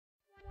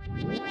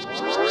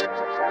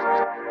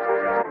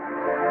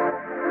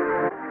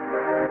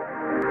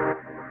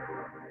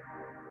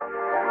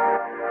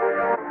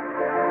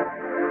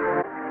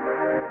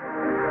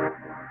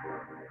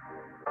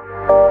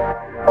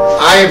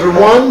Hi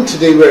everyone,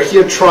 today we're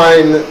here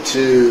trying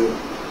to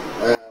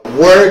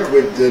work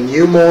with the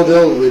new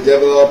model we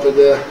developed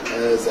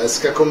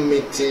as a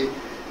committee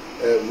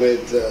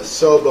with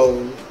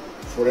Sawbones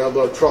for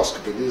elbow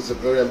arthroscopy.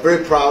 I'm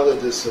very proud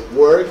of this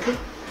work,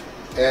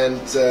 and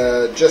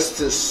just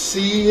to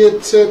see it,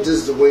 this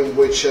is the way in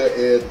which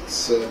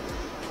it's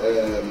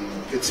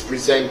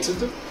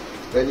presented,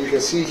 and you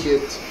can see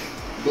it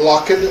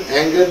blocked,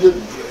 angled,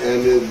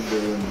 and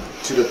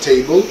to the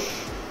table.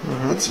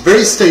 It's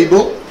very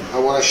stable. I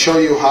want to show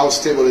you how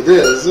stable it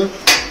is.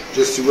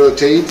 Just to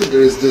rotate,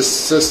 there is this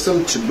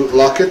system to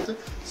block it,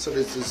 so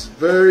this is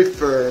very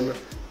firm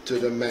to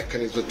the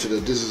mechanism.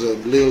 This is a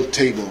little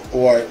table,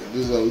 or this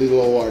is a little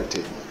OR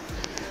table.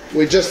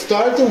 We just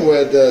started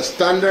with a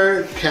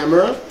standard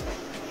camera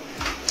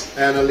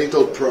and a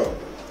little probe,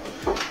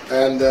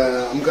 and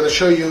I'm going to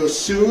show you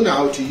soon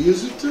how to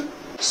use it.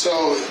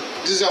 So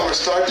this is our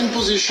starting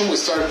position. We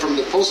start from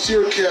the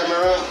posterior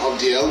camera of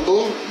the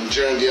elbow.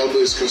 Generally, the elbow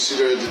is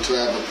considered to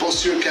have a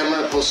posterior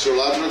camera,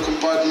 posterolateral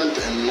compartment,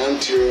 and an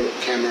anterior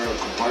camera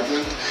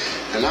compartment.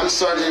 And I'm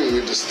starting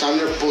with the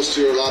standard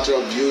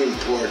posterolateral viewing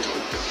portal.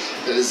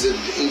 That is,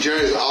 in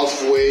general, is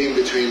halfway in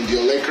between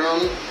the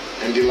olecranon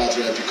and the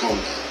lateral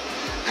epicondyle.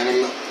 And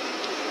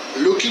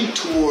I'm looking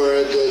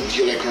toward the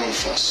olecranon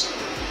fossa.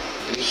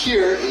 And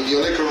here in the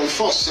olecranon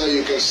fossa,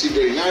 you can see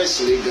very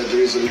nicely that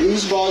there is a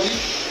loose body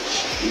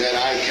that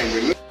I can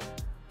remove.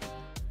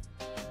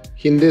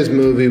 In this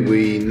movie,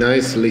 we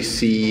nicely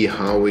see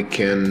how we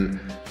can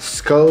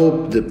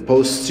scope the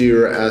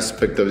posterior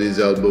aspect of this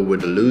elbow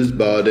with the loose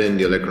body and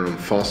the olecranon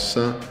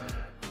fossa.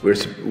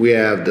 We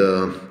have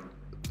the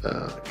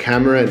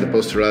camera in the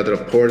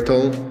posterolateral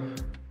portal,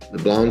 the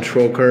blunt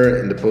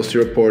trocar in the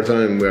posterior portal,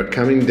 and we are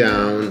coming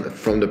down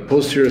from the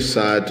posterior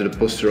side to the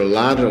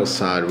posterolateral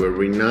side, where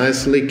we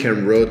nicely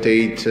can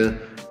rotate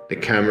the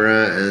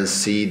camera and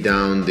see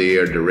down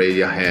there the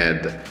radial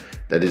head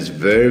that is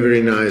very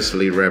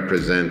nicely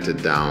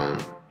represented down.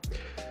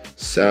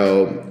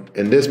 So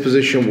in this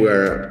position we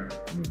are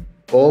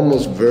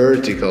almost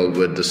vertical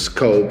with the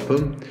scope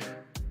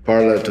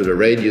parallel to the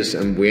radius,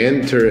 and we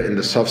enter in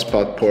the soft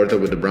spot portal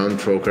with the brown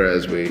trocar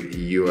as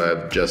you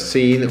have just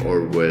seen,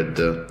 or with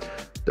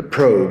the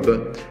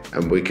probe,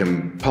 and we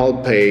can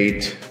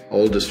palpate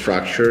all the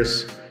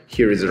structures.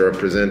 Here is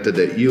represented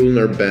the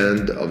ulnar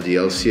band of the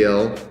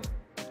LCL,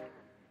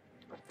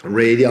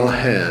 radial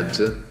head,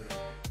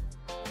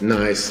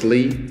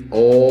 nicely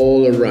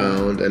all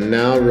around, and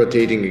now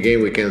rotating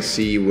again we can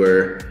see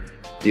where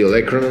the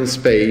olecranon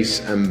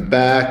space and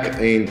back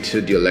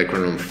into the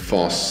olecranon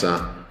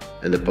fossa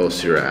and the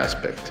posterior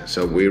aspect.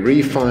 So we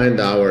refined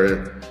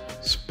our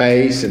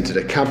space into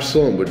the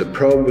capsule, and with the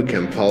probe we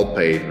can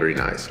palpate very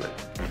nicely.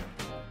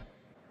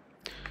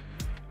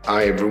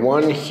 Hi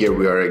everyone, here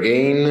we are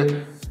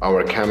again.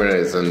 Our camera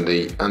is on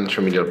the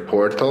anteromedial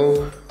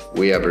portal.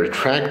 We have a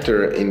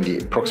retractor in the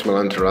proximal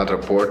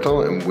anterolateral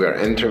portal, and we are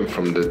entering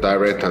from the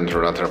direct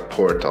anterolateral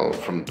portal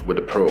with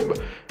the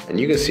probe. And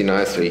you can see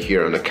nicely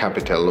here on the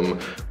capitulum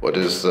what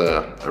is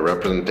a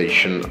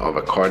representation of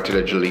a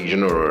cartilage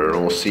lesion or an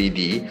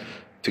OCD,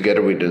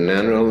 together with an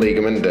annular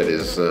ligament that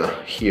is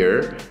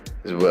here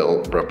is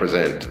well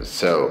represented.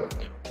 So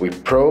we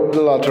probe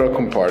the lateral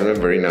compartment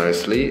very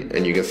nicely,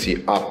 and you can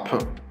see up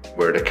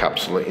where the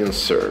capsule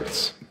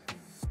inserts.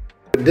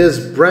 With this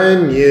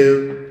brand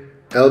new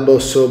elbow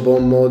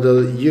sawbone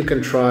model, you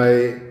can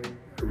try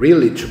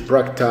really to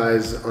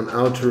practice on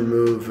how to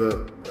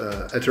remove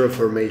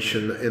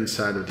heteroformation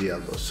inside of the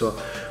elbow.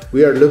 So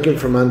we are looking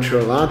from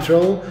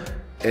anterolateral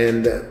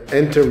and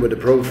enter with the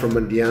probe from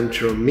the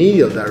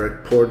anteromedial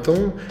direct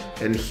portal,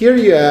 and here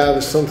you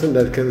have something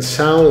that can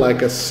sound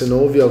like a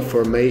synovial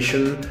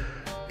formation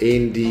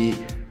in the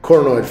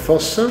coronoid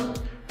fossa,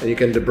 and you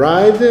can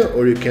debride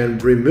or you can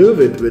remove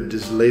it with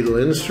this ladle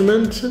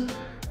instrument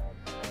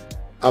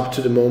up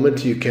to the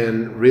moment you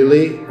can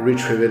really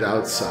retrieve it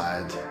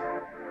outside.